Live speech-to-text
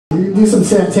do some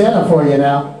Santana for you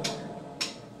now.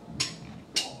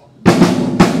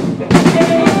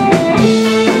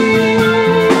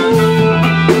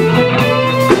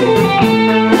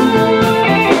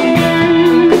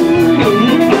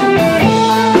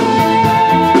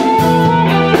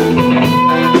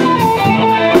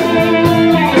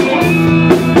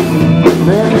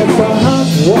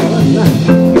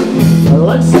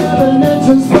 Like 7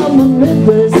 inches from the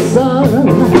midday sun,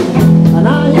 and I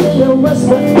hear you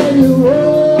whisper in your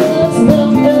words,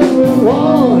 melt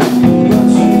everyone. But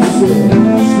you said,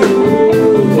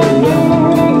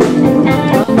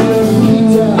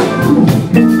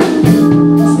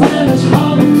 Spanish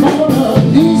Harlem Mona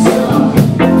Lisa,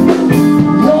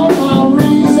 you're my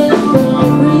reason for a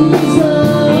reason.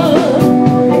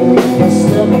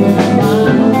 Step in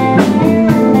line.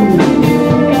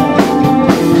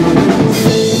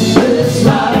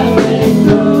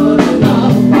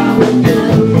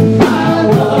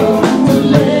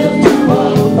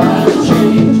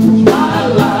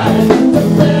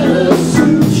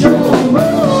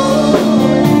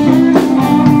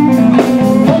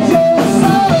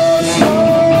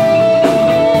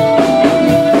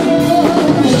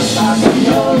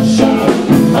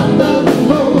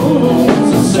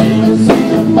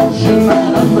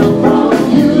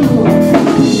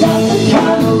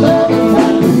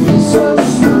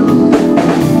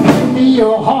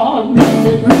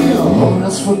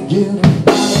 Forget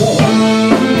about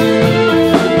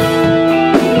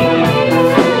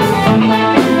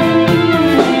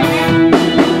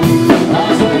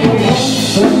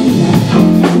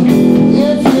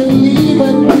if you leave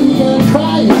and be a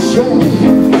crying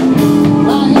shame, I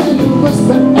hear you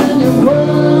whisper and your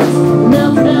words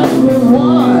melt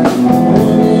everyone.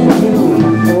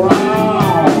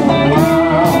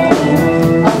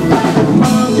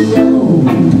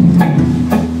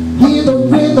 Hear the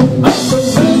rhythm of the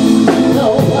radio.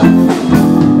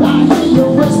 I hear you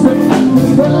whisper and the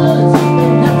words,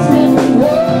 that's every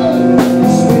word.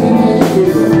 Singing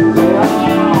you.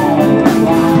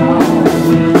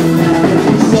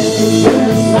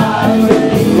 Yes, I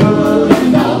ain't good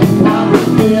enough. Now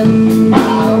within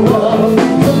my world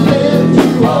to lift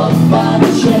you up and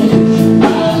change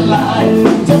my life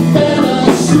to better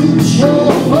suit your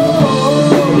world.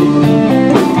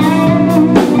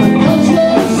 Because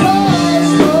you're so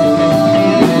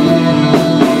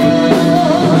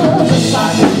just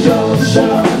like the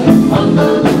ocean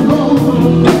under the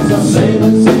moon. It's the same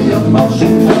as the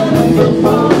emotion that I feel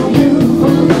for you.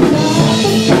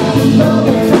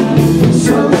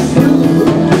 So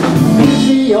give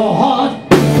me your heart,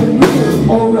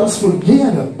 or else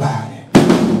forget about it.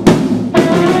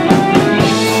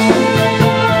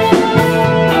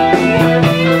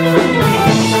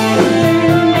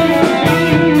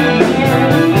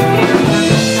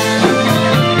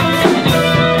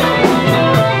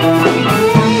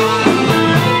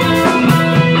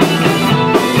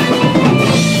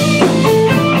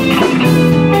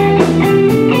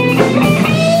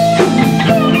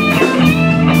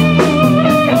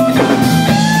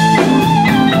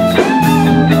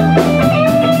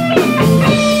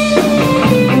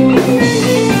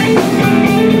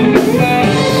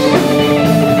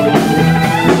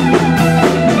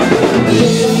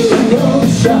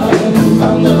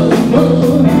 Under the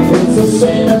moon, it's the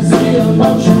same as the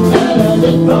emotion that I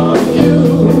get from you.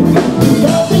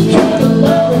 Got the kind of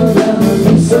love that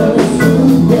makes so true,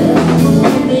 yeah.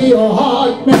 Give me your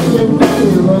heart, make it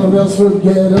real, or else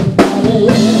forget about it,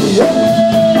 yeah.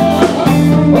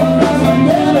 Or else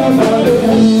forget about it.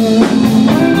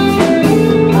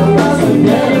 Or else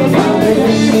forget about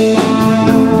it.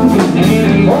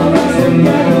 Or else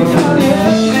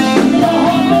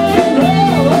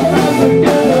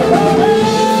forget about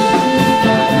it.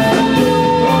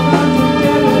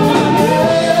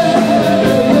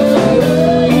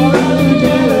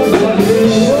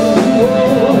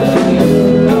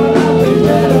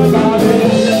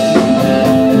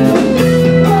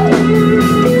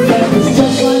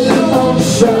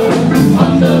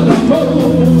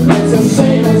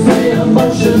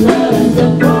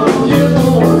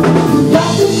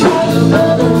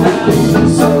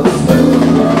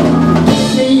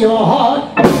 Your heart, make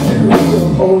it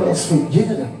real, or else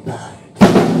forget about it. Forget about it.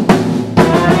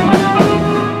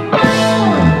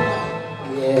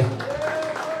 Yeah.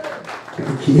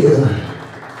 Thank you.